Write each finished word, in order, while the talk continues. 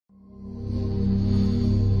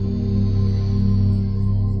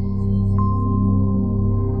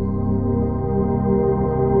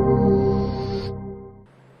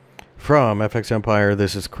From FXEmpire,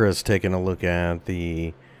 this is Chris taking a look at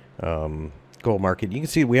the gold market. You can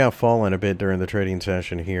see we have fallen a bit during the trading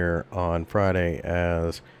session here on Friday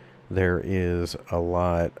as there is a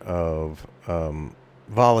lot of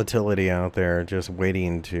volatility out there just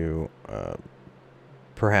waiting to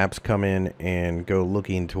perhaps come in and go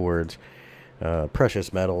looking towards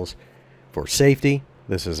precious metals for safety.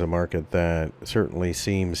 This is a market that certainly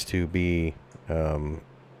seems to be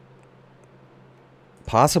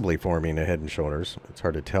possibly forming a head and shoulders. It's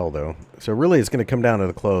hard to tell, though. So really, it's going to come down to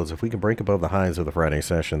the close. If we can break above the highs of the Friday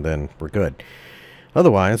session, then we're good.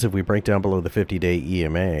 Otherwise, if we break down below the 50-day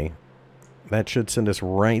EMA, that should send us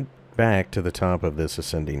right back to the top of this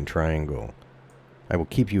ascending triangle. I will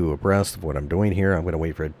keep you abreast of what I'm doing here. I'm going to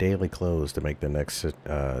wait for a daily close to make the next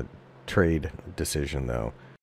trade decision, though.